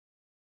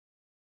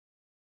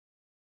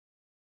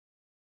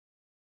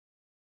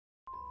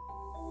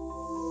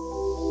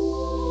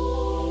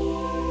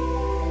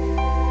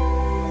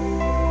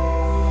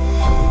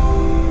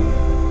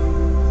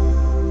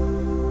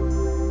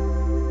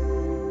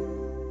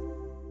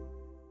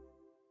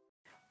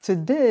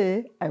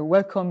Today, I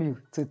welcome you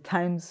to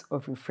Times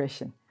of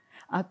Refreshing.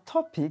 Our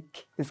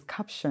topic is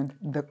captioned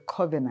The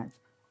Covenant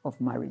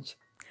of Marriage.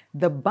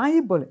 The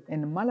Bible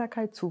in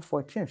Malachi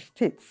 2:14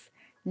 states,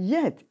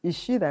 "Yet is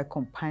she thy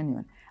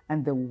companion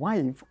and the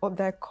wife of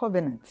thy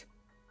covenant."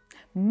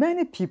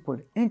 Many people,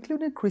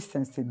 including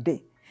Christians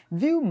today,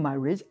 view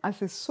marriage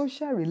as a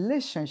social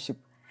relationship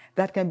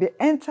that can be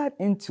entered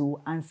into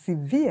and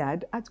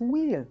severed at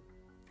will.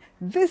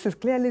 This is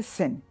clearly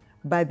seen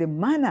by the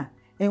manner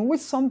in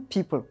which some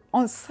people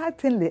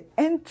uncertainly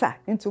enter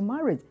into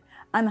marriage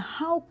and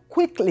how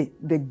quickly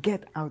they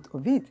get out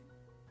of it.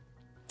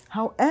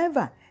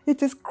 However,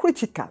 it is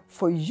critical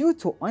for you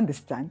to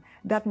understand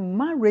that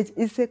marriage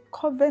is a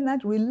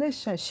covenant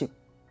relationship.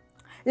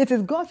 It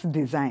is God's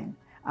design,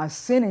 as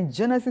seen in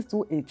Genesis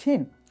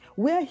 2:18,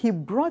 where He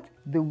brought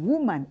the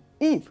woman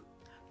Eve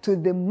to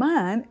the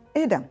man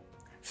Adam,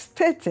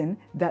 stating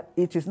that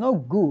it is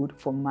not good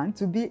for man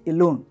to be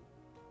alone.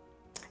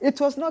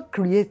 It was not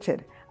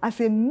created as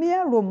a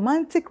mere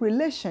romantic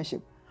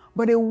relationship,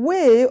 but a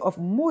way of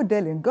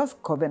modeling God's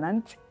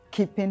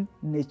covenant-keeping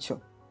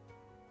nature.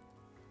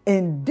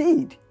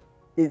 Indeed,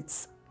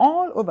 it's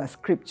all over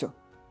Scripture,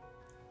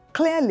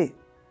 clearly,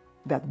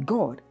 that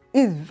God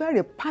is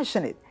very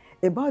passionate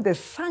about the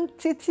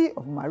sanctity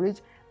of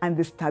marriage and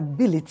the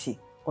stability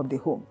of the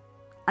home.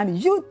 And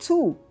you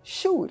too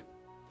should.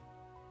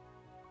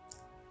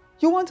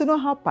 You want to know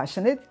how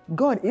passionate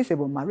God is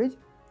about marriage?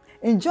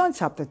 In John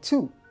chapter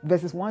 2,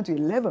 verses 1 to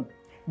 11,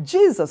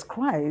 Jesus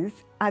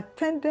Christ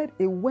attended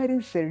a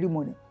wedding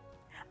ceremony,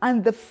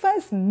 and the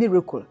first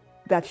miracle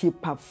that He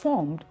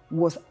performed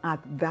was at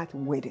that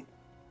wedding.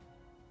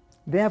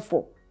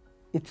 Therefore,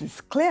 it is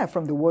clear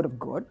from the Word of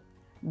God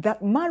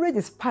that marriage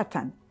is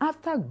patterned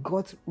after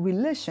God's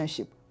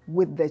relationship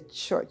with the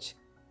church,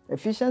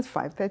 Ephesians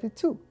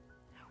 5:32,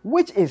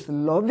 which is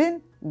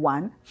loving,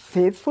 1,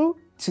 faithful,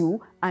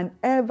 2, and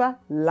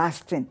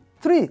everlasting,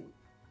 3.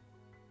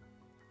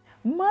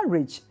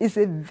 Marriage is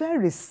a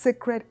very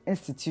sacred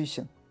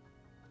institution.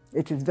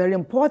 It is very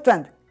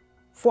important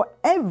for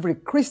every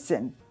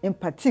Christian in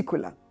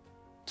particular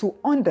to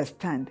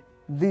understand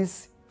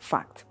this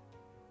fact.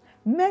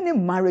 Many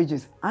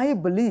marriages, I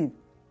believe,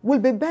 will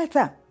be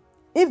better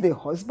if the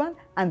husband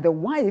and the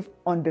wife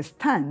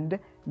understand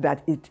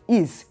that it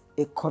is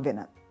a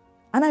covenant.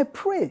 And I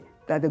pray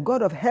that the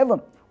God of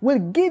heaven will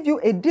give you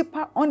a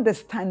deeper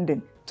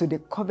understanding to the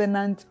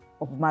covenant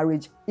of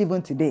marriage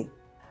even today.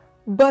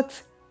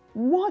 But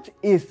what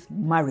is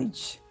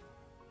marriage?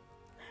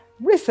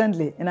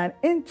 Recently, in an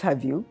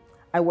interview,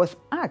 I was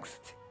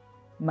asked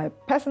my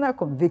personal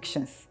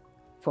convictions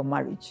for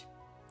marriage.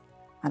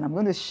 And I'm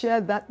going to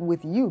share that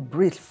with you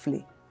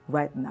briefly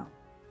right now.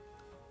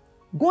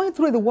 Going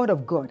through the Word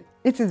of God,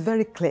 it is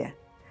very clear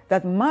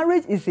that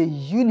marriage is a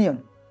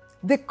union,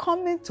 the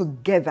coming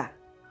together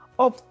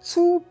of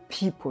two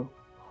people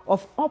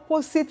of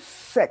opposite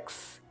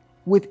sex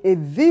with a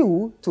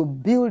view to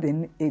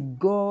building a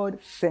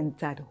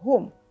God-centered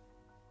home.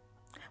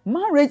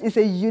 Marriage is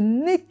a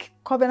unique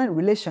covenant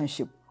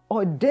relationship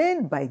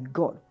ordained by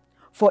God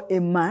for a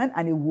man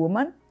and a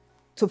woman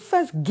to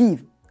first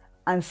give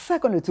and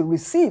secondly to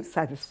receive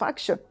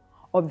satisfaction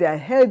of their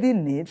healthy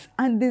needs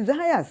and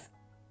desires.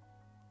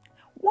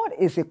 What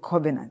is a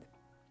covenant?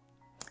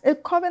 A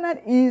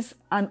covenant is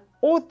an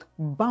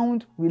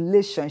oath-bound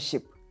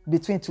relationship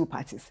between two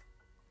parties.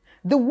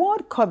 The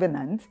word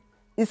covenant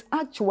is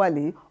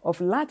actually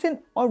of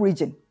Latin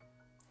origin,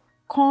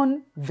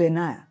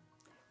 convenire,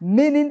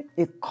 meaning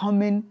a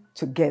coming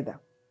together.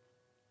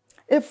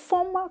 A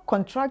formal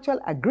contractual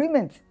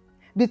agreement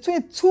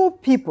between two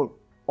people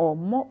or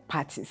more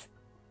parties,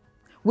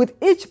 with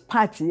each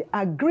party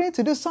agreeing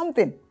to do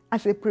something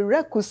as a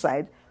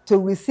prerequisite to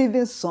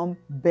receiving some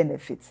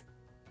benefit.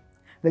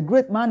 The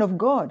great man of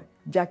God,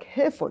 Jack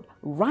Hayford,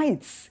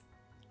 writes,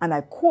 and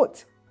I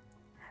quote,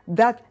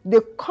 that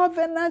the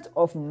covenant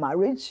of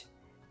marriage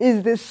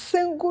is the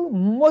single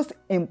most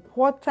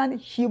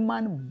important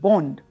human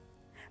bond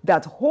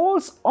that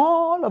holds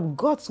all of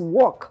God's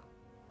work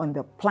on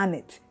the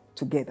planet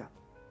together.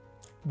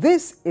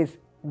 This is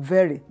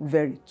very,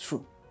 very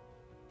true.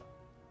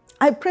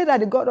 I pray that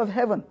the God of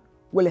heaven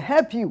will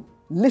help you,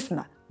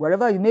 listener,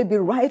 wherever you may be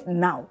right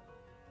now,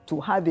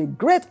 to have a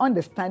great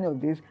understanding of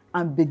this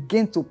and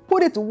begin to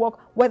put it to work,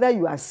 whether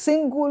you are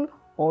single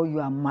or you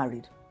are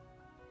married.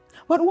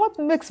 But what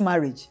makes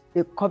marriage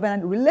a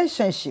covenant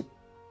relationship?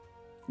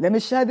 Let me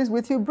share this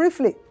with you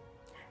briefly.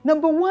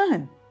 Number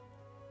one,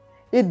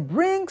 it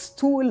brings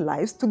two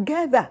lives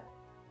together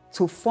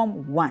to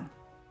form one.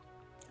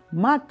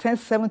 Mark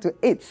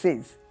 10:7-8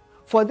 says,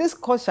 "For this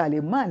cause shall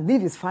a man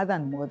leave his father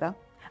and mother,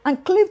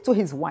 and cleave to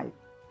his wife,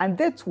 and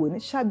they twain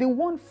shall be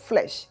one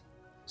flesh.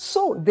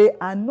 So they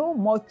are no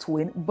more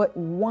twain, but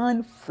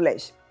one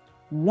flesh."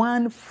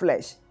 One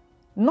flesh.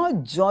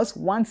 Not just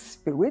one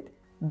spirit,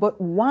 but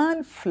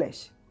one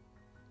flesh.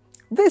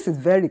 This is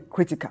very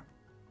critical.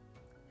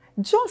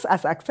 Just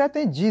as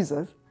accepting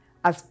Jesus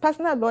as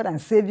personal Lord and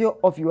Savior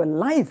of your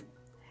life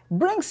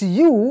brings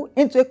you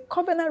into a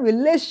covenant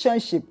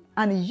relationship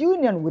and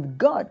union with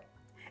God,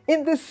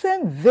 In the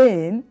same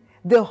vein,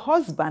 the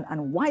husband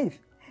and wife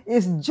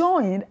is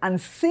joined and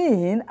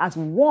seen as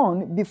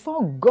one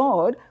before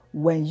God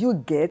when you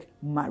get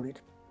married.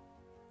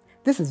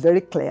 This is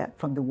very clear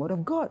from the Word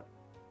of God.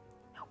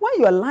 When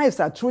your lives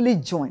are truly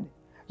joined,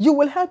 you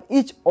will help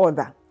each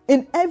other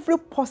in every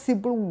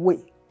possible way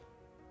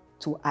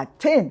to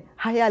attain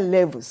higher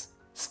levels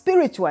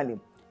spiritually,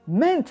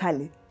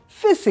 mentally,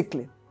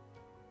 physically.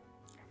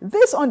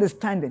 This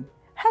understanding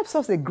helps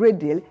us a great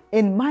deal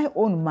in my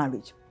own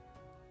marriage.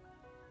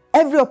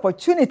 Every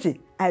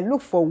opportunity, I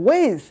look for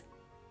ways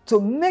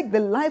to make the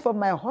life of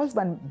my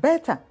husband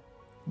better,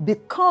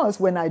 because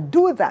when I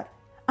do that,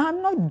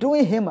 I'm not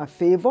doing him a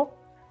favor.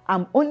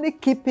 I'm only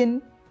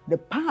keeping the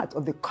part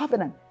of the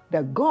covenant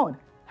that God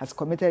has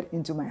committed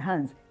into my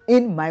hands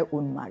in my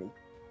own marriage.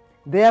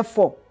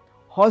 Therefore,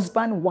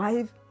 husband,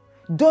 wife,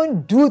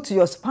 don't do to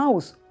your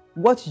spouse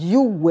what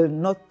you will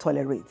not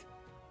tolerate.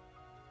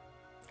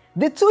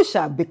 The two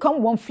shall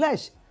become one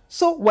flesh.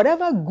 So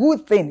whatever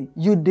good thing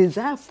you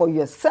desire for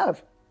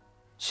yourself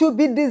should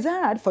be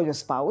desired for your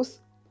spouse.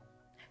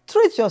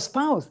 Treat your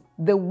spouse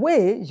the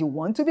way you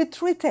want to be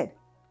treated.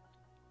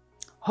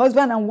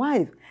 Husband and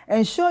wife,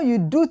 ensure you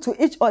do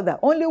to each other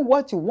only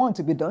what you want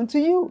to be done to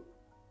you.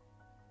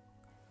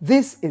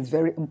 This is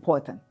very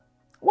important.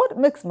 What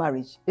makes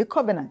marriage a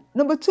covenant?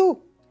 Number 2,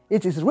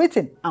 it is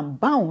written and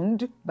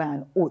bound by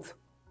an oath.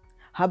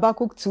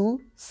 Habakkuk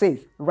 2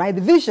 says, write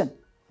the vision,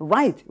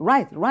 write,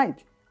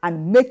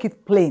 and make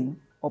it plain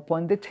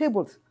upon the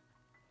tables.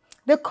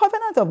 The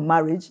covenant of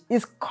marriage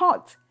is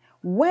cut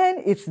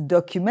when it's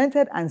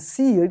documented and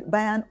sealed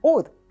by an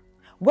oath,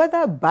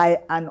 whether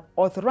by an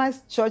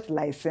authorized church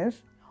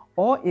license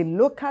or a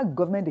local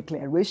government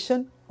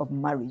declaration of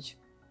marriage.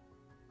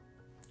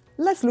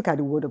 Let's look at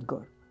the Word of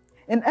God.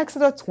 In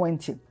Exodus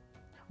 20,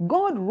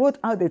 God wrote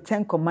out the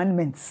 10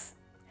 Commandments,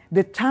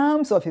 the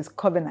terms of His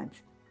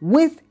covenant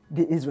with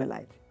the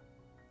Israelites.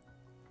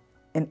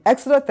 In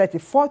Exodus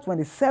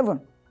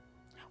 34:27,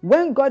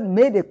 when God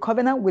made a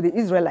covenant with the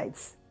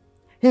Israelites,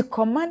 He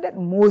commanded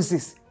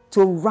Moses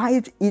to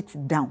write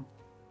it down.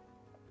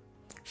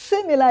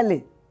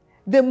 Similarly,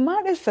 the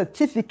marriage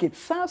certificate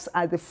serves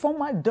as the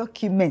formal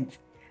document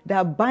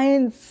that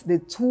binds the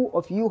two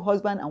of you,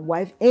 husband and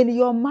wife, in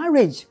your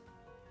marriage.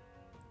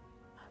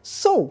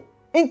 So,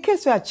 in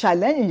case you are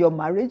challenged in your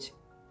marriage,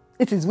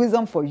 it is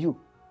wisdom for you.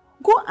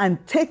 Go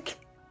and take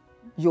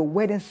your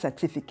wedding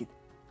certificate.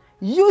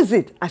 Use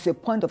it as a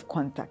point of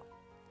contact,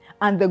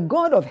 and the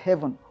God of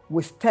heaven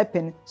will step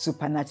in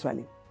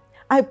supernaturally.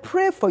 I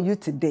pray for you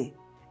today,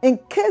 in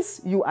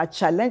case you are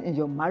challenged in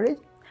your marriage,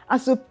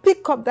 as you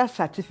pick up that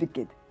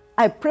certificate,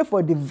 I pray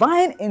for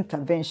divine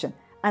intervention,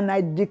 and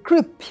I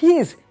decree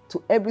peace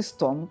to every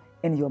storm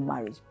in your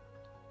marriage.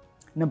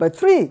 Number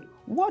 3,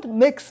 what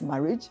makes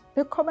marriage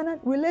a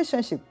covenant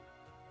relationship?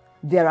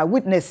 There are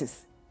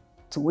witnesses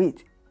to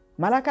it.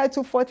 Malachi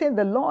 2:14,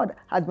 the Lord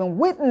has been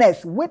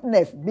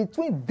witness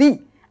between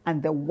thee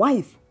and the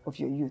wife of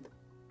your youth.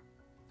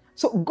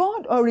 So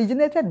God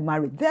originated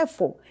marriage.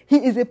 Therefore,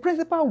 He is a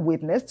principal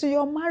witness to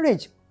your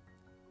marriage.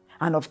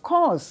 And of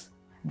course,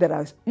 there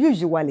are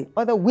usually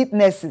other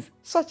witnesses,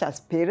 such as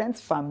parents,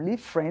 family,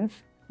 friends,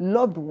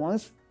 loved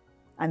ones,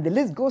 and the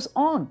list goes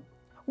on,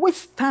 which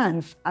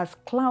stands as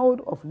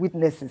cloud of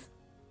witnesses.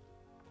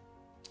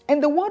 In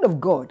the Word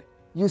of God,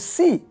 you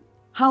see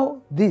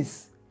how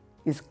this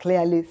is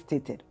clearly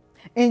stated.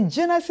 In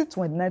Genesis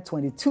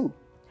 29:22,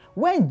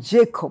 when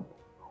Jacob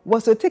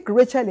was to take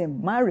Rachel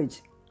in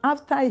marriage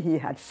after he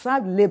had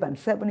served Laban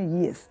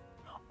 7 years,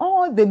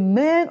 all the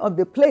men of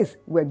the place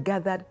were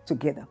gathered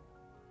together.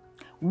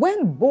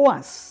 When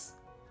Boaz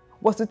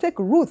was to take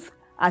Ruth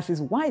as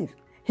his wife,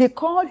 he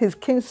called his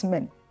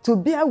kinsmen to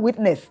bear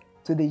witness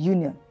to the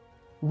union.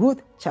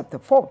 Ruth chapter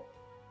 4.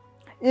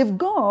 If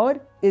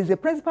God is the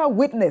principal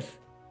witness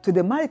to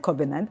the marriage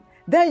covenant,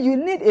 then you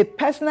need a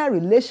personal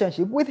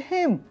relationship with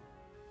Him.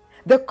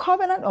 The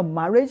covenant of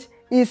marriage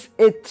is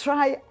a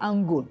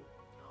triangle.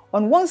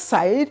 On one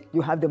side,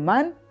 you have the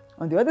man.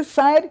 On the other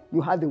side,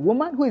 you have the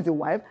woman who is the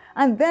wife.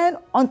 And then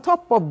on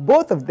top of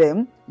both of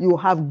them, you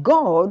have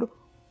God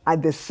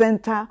at the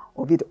center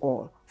of it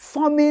all,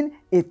 forming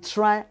a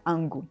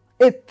triangle,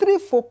 a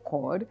threefold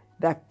cord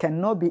that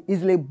cannot be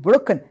easily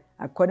broken,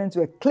 according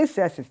to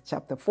Ecclesiastes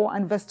chapter 4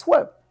 and verse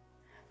 12.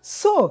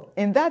 So,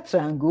 in that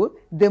triangle,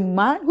 the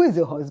man who is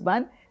the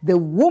husband, the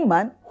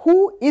woman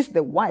who is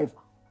the wife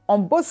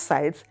on both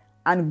sides,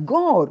 and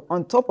God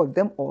on top of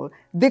them all,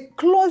 the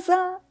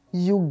closer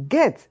you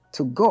get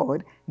to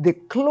God, the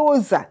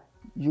closer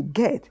you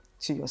get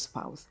to your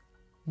spouse.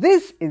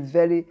 This is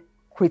very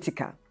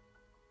critical.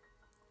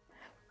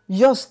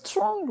 Your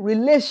strong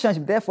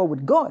relationship, therefore,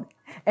 with God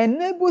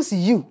enables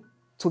you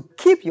to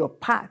keep your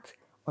part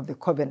of the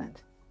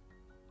covenant.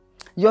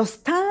 Your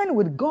stand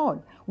with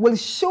God will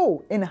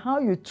show in how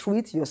you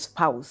treat your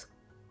spouse.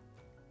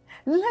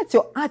 Let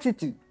your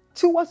attitude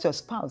towards your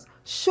spouse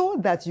show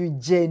that you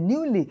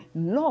genuinely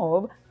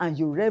love and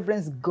you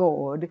reverence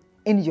God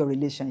in your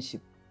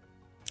relationship.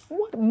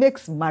 What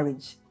makes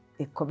marriage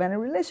a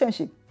covenant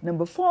relationship?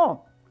 Number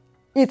 4,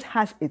 it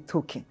has a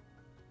token.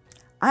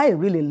 I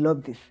really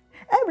love this.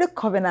 Every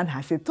covenant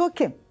has a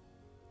token.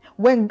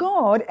 When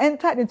God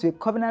entered into a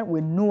covenant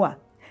with Noah,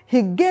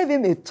 he gave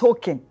him a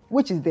token,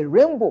 which is the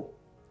rainbow.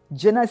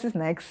 Genesis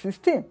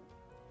 9:16.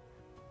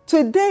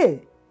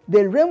 Today,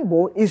 the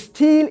rainbow is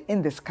still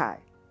in the sky.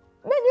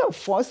 Many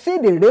of us see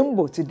the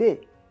rainbow today,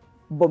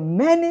 but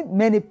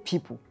many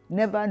people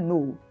never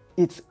know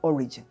its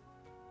origin.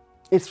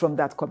 It's from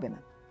that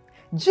covenant.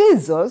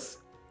 Jesus,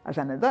 as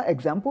another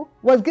example,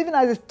 was given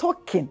as a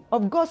token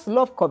of God's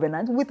love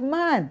covenant with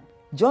man.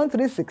 John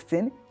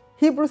 3:16,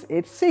 Hebrews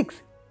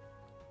 8:6.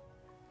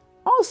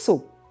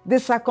 Also, the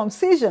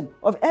circumcision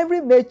of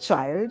every male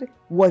child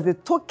was the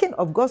token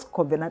of God's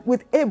covenant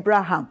with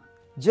Abraham.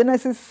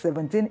 Genesis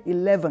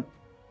 17:11.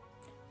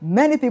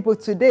 Many people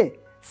today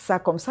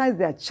circumcise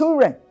their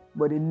children,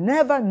 but they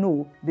never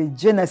know the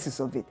genesis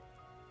of it.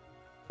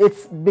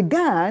 It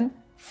began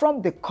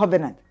from the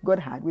covenant God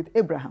had with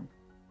Abraham.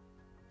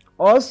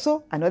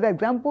 Also, another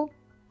example,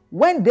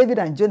 when David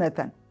and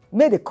Jonathan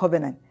made a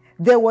covenant,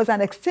 there was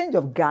an exchange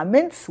of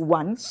garments,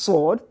 1,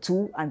 sword,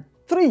 2, and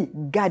 3,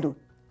 girdle.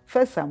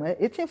 1 Samuel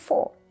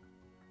 18:4.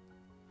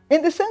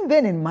 In the same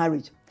vein in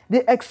marriage,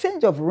 the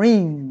exchange of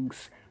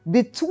rings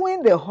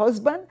between the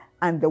husband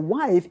and the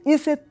wife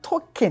is a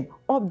token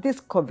of this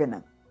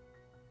covenant.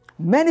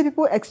 Many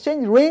people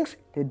exchange rings,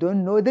 they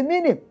don't know the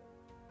meaning.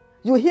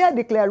 You hear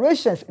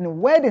declarations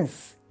in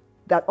weddings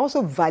that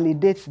also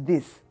validates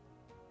this.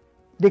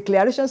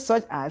 Declarations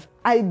such as,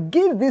 I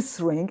give this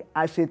ring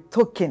as a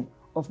token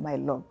of my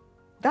love.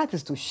 That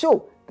is to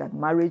show that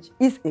marriage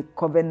is a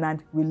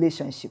covenant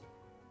relationship.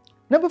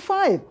 Number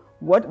 5,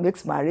 what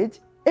makes marriage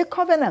a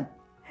covenant?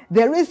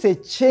 There is a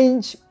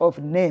change of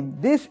name.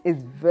 This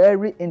is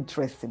very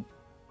interesting.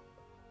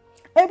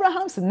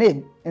 Abraham's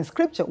name in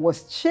scripture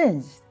was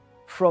changed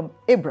from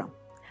Abram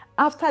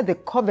after the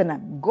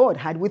covenant God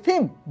had with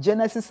him.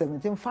 Genesis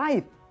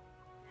 17:5.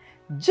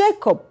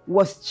 Jacob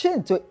was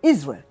changed to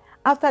Israel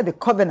after the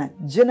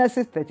covenant.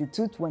 Genesis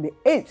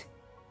 32:28.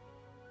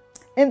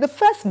 In the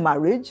first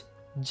marriage,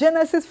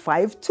 Genesis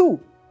 5:2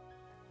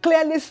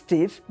 clearly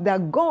states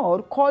that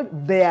God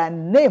called their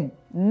name,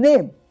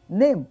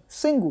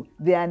 single,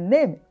 their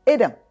name,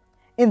 Adam,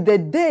 in the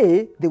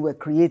day they were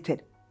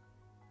created.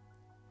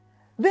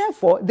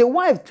 Therefore, the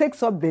wife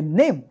takes up the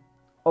name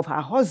of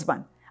her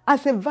husband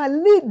as a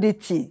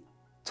validity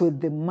to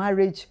the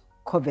marriage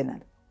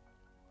covenant.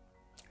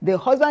 The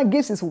husband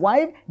gives his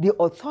wife the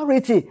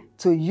authority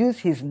to use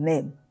his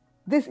name.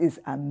 This is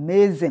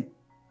amazing.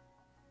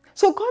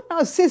 So God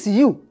now sees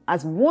you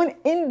as one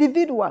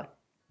individual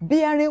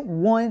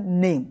bearing one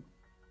name.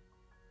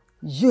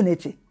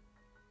 Unity.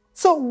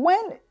 So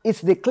when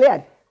it's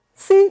declared,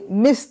 see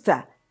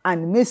Mr.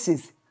 and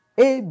Mrs.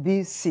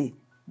 ABC,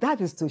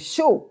 that is to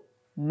show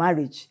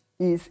marriage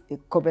is a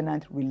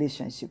covenant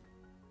relationship.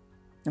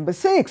 Number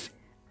 6,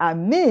 a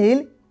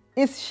meal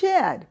is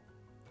shared.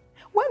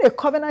 When a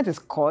covenant is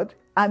cut,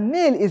 a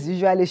meal is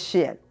usually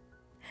shared.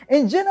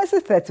 In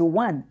Genesis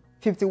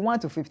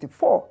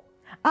 31:51-54,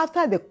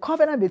 after the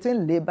covenant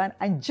between Laban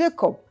and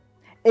Jacob,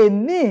 a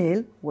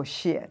meal was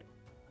shared.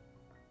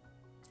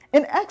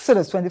 In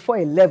Exodus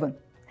 24:11,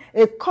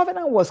 a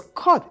covenant was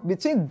cut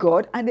between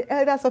God and the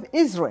elders of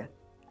Israel,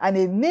 and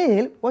a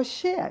meal was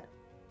shared.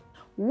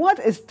 What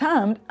is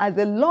termed as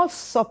the Lord's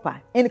Supper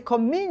in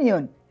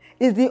communion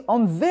is the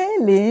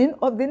unveiling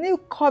of the new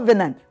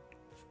covenant.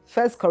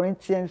 1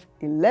 Corinthians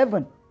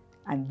 11,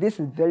 and this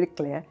is very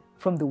clear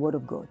from the Word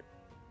of God.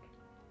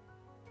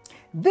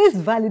 This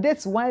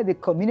validates why the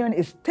communion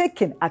is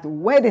taken at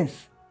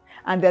weddings,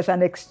 and there's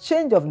an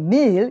exchange of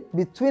meal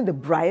between the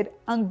bride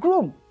and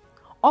groom,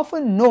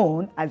 often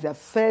known as their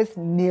first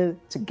meal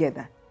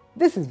together.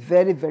 This is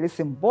very, very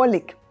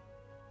symbolic.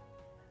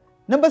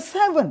 Number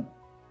 7,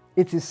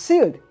 it is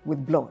sealed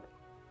with blood.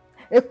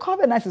 A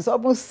covenant is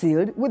often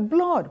sealed with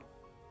blood.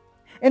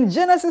 In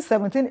Genesis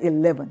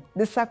 17:11,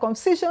 the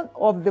circumcision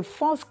of the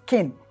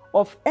foreskin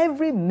of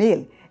every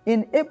male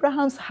in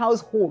Abraham's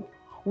household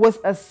was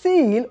a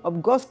seal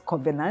of God's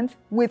covenant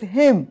with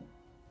him,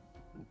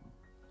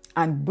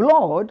 and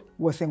blood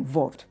was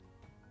involved.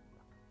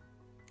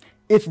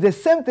 It's the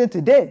same thing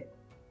today.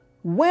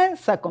 When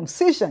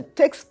circumcision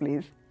takes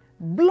place,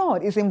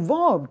 blood is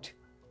involved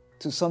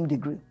to some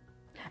degree.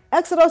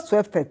 Exodus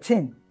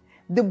 12:13,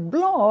 the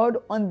blood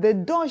on the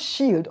door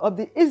shield of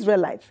the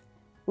Israelites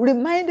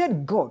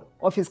reminded God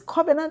of his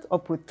covenant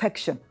of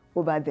protection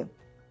over them.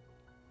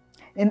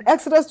 In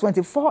Exodus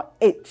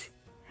 24:8,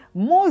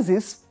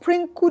 Moses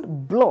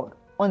sprinkled blood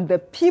on the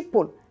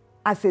people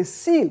as a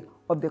seal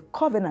of the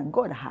covenant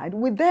God had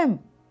with them.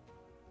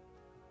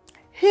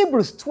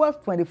 Hebrews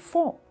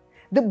 12:24,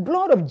 the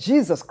blood of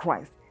Jesus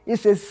Christ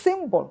is a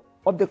symbol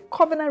of the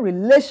covenant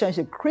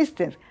relationship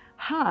Christians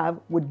have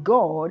with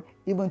God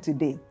even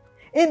today.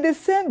 In the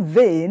same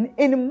vein,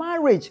 in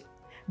marriage,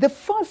 the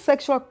first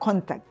sexual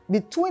contact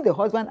between the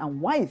husband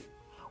and wife,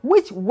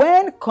 which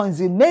when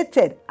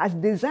consummated as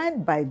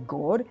designed by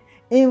God,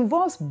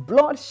 involves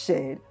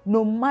bloodshed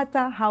no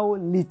matter how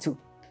little.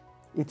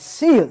 It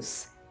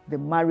seals the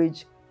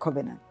marriage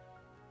covenant.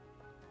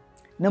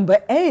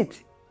 Number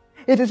 8,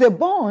 it is a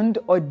bond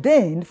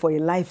ordained for a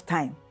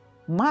lifetime.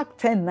 Mark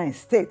 10:9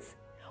 states,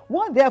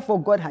 "What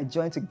therefore God has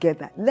joined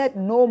together, let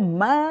no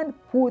man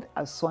put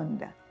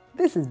asunder."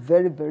 This is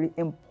very, very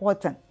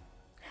important.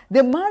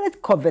 The marriage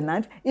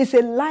covenant is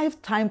a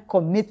lifetime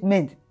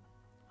commitment.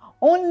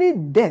 Only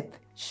death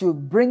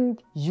should bring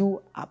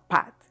you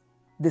apart.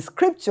 The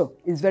scripture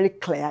is very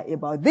clear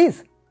about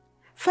this.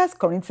 1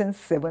 Corinthians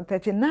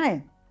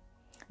 7:39.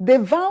 The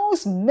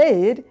vows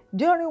made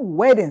during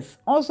weddings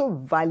also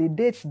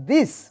validates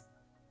this.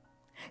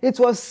 It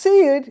was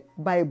sealed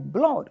by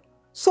blood,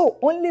 so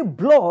only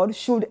blood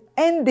should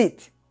end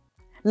it.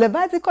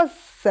 Leviticus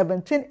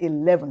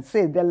 17:11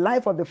 says the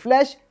life of the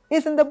flesh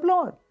is in the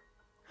blood.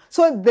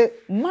 So the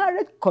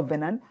marriage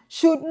covenant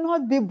should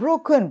not be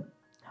broken.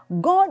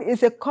 God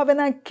is a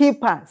covenant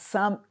keeper,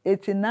 Psalm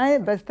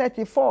 89 verse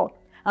 34.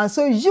 And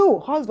so you,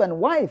 husband,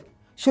 wife,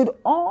 should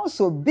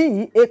also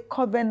be a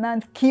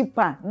covenant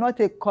keeper, not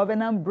a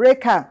covenant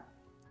breaker.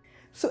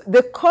 So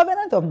the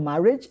covenant of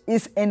marriage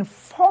is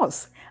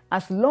enforced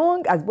as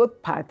long as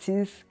both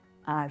parties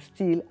are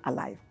still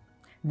alive.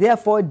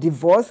 Therefore,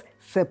 divorce,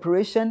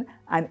 separation,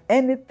 and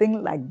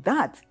anything like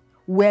that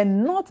were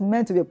not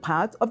meant to be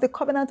part of the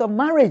covenant of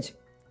marriage.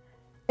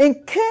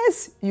 In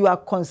case you are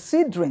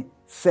considering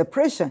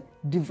separation,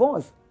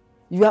 divorce,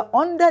 you are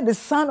under the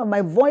sound of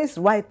my voice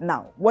right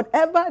now.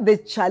 Whatever the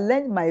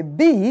challenge might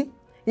be,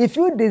 if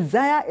you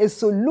desire a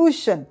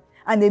solution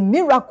and a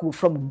miracle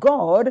from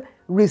God,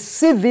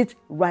 receive it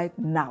right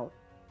now.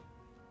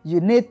 You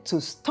need to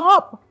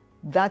stop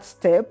that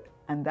step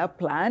and that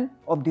plan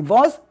of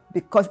divorce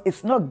because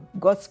it's not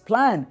God's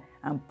plan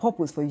and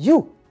purpose for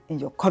you in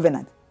your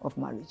covenant of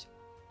marriage.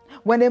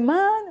 When a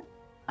man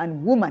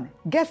and woman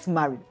gets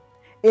married,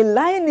 a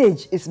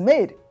lineage is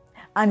made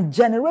and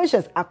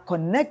generations are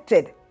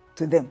connected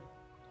to them.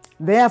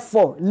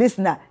 Therefore,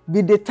 listener,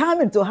 be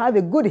determined to have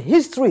a good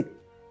history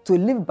to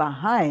leave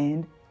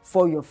behind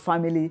for your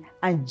family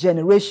and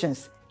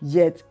generations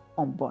yet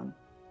unborn.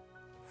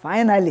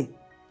 Finally,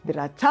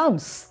 there are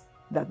terms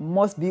that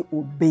must be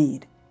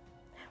obeyed.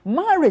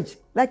 Marriage,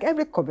 like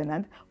every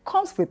covenant,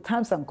 comes with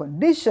terms and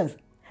conditions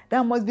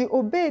that must be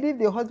obeyed if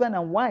the husband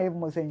and wife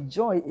must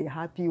enjoy a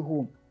happy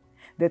home.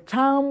 The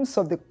terms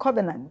of the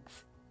covenant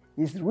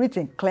is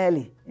written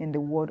clearly in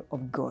the Word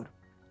of God.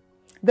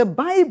 The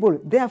Bible,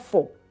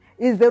 therefore,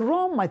 is the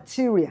raw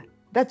material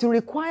that you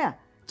require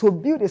to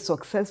build a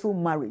successful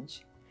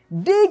marriage.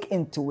 Dig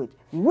into it,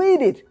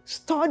 read it,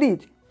 study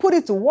it, put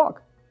it to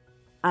work,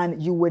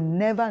 and you will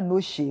never know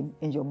shame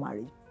in your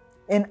marriage.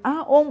 In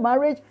our own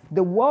marriage,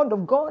 the Word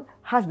of God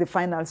has the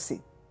final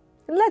say.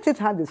 Let it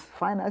have the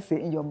final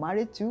say in your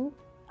marriage too,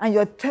 and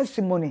your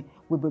testimony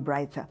will be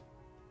brighter.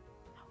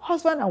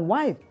 Husband and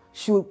wife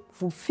should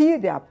fulfill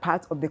their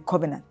part of the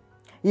covenant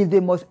if they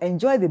must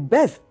enjoy the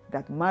best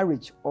that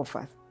marriage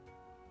offers.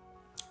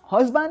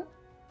 Husband,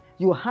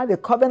 you have a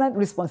covenant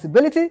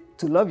responsibility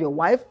to love your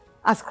wife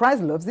as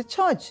Christ loves the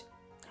church.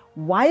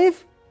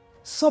 Wife,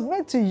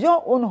 submit to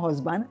your own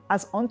husband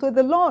as unto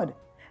the Lord.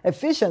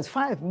 Ephesians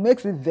 5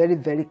 makes it very,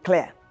 very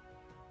clear.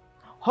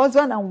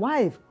 Husband and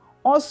wife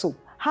also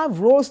have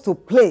roles to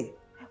play.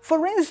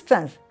 For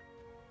instance,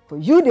 for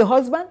you, the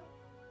husband,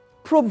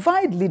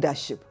 provide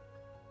leadership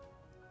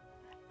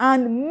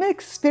and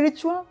make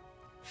spiritual,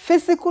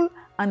 physical,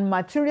 and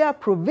material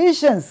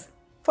provisions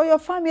for your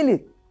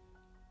family.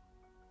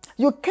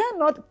 You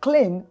cannot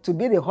claim to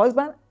be the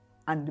husband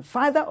and the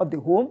father of the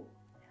home,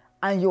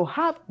 and you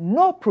have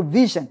no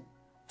provision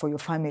for your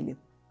family.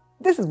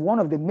 This is one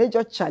of the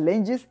major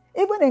challenges,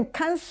 even in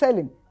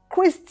counseling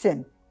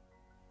Christian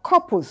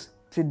couples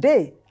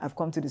today I've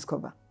come to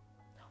discover.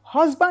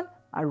 Husband,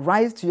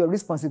 arise to your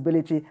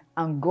responsibility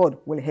and God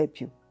will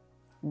help you.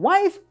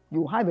 Wife,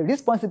 you have a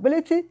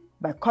responsibility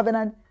by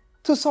covenant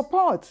to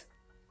support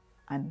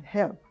and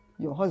help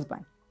your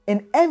husband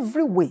in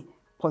every way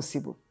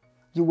possible.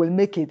 You will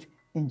make it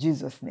in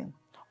Jesus' name.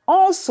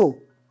 Also,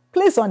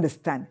 please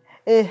understand,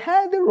 a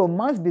healthy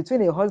romance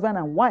between a husband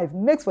and wife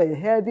makes for a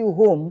healthy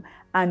home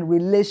and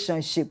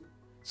relationship.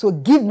 So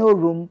give no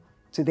room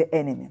to the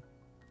enemy.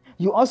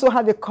 You also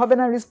have a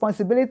covenant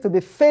responsibility to be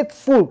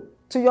faithful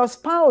to your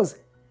spouse.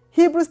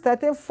 Hebrews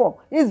 13:4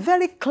 is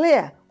very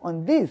clear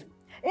on this.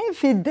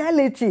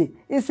 Infidelity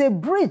is a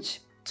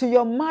breach to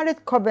your marriage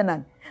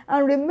covenant.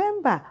 And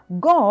remember,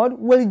 God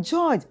will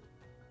judge.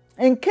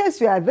 In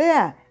case you are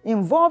there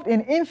involved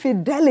in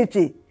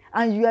infidelity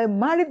and you are a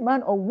married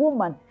man or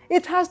woman,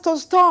 it has to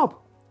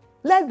stop.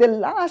 Let the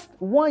last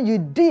one you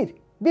did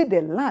be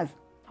the last.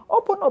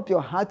 Open up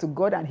your heart to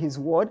God and His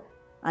Word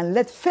and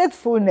let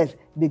faithfulness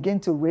begin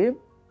to reign,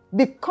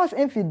 because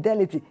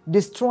infidelity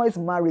destroys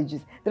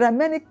marriages. There are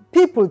many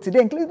people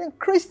today, including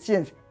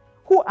Christians,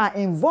 who are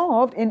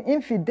involved in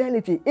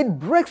infidelity. It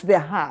breaks their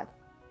heart,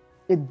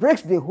 it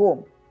breaks the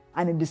home,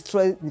 and it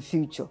destroys the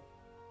future.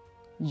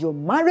 Your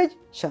marriage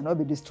shall not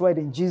be destroyed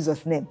in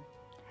Jesus' name.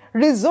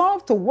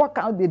 Resolve to work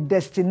out the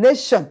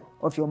destination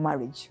of your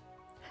marriage.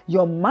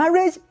 Your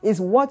marriage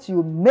is what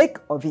you make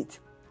of it.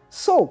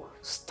 So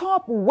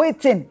stop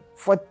waiting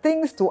for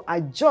things to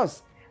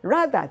adjust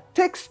Rather,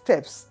 take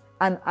steps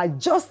and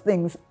adjust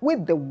things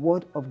with the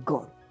Word of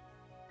God.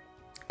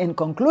 In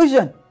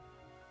conclusion,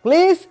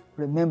 please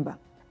remember,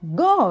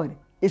 God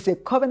is a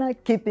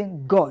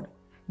covenant-keeping God.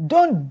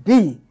 Don't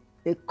be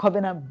a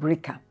covenant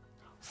breaker.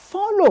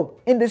 Follow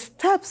in the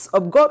steps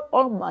of God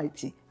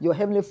Almighty, your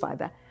Heavenly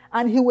Father,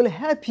 and He will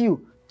help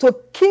you to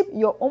keep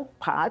your own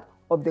part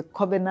of the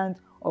covenant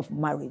of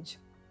marriage.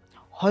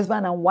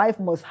 Husband and wife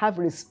must have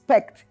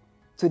respect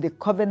to the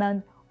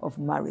covenant of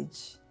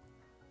marriage.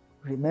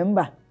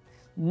 Remember,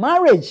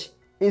 marriage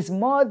is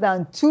more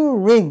than 2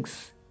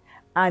 rings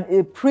and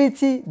a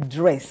pretty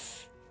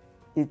dress.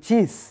 It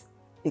is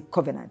a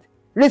covenant.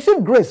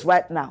 Receive grace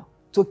right now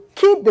to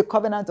keep the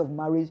covenant of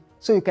marriage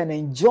so you can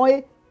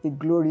enjoy a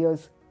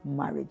glorious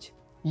marriage.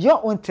 Your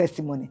own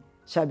testimony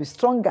shall be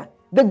stronger.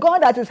 The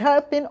God that is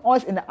helping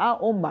us in our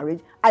own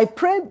marriage, I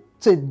pray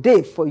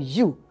today for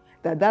you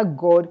that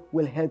God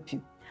will help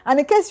you. And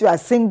in case you are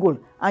single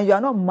and you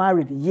are not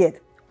married yet,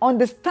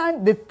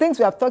 understand the things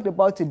we have talked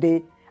about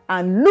today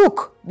and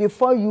look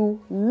before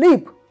you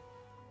leap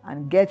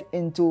and get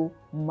into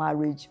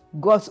marriage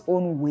God's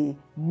own way,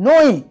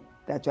 knowing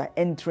that you are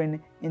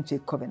entering into a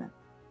covenant.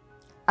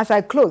 As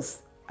I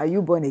close, are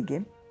you born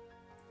again?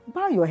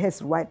 Bow your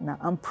heads right now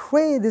and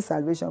pray this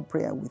salvation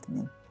prayer with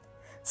me.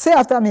 Say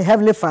after me,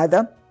 Heavenly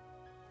Father,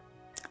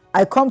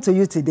 I come to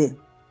you today.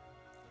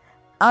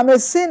 I'm a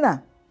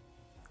sinner.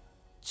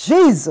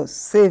 Jesus,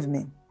 save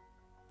me.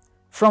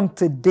 From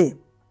today,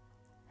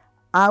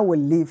 I will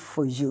live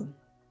for you.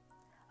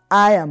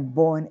 I am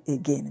born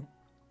again.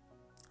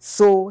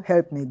 So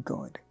help me,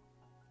 God.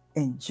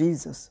 In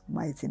Jesus'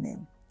 mighty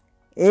name.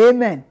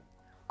 Amen.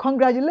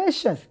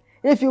 Congratulations.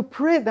 If you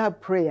pray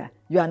that prayer,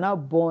 you are now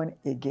born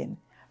again.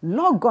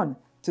 Log on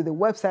to the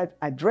website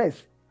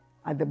address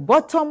at the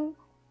bottom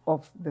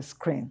of the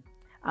screen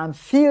and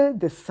fill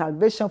the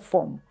salvation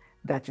form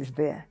that is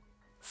there.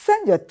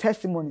 Send your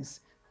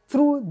testimonies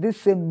through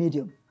this same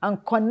medium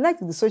and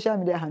connect with the social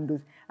media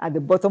handles at the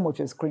bottom of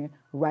your screen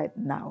right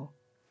now.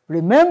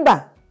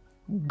 Remember,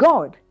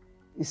 God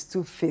is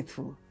too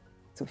faithful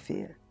to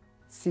fail.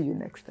 See you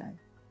next time.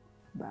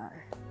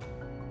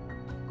 Bye.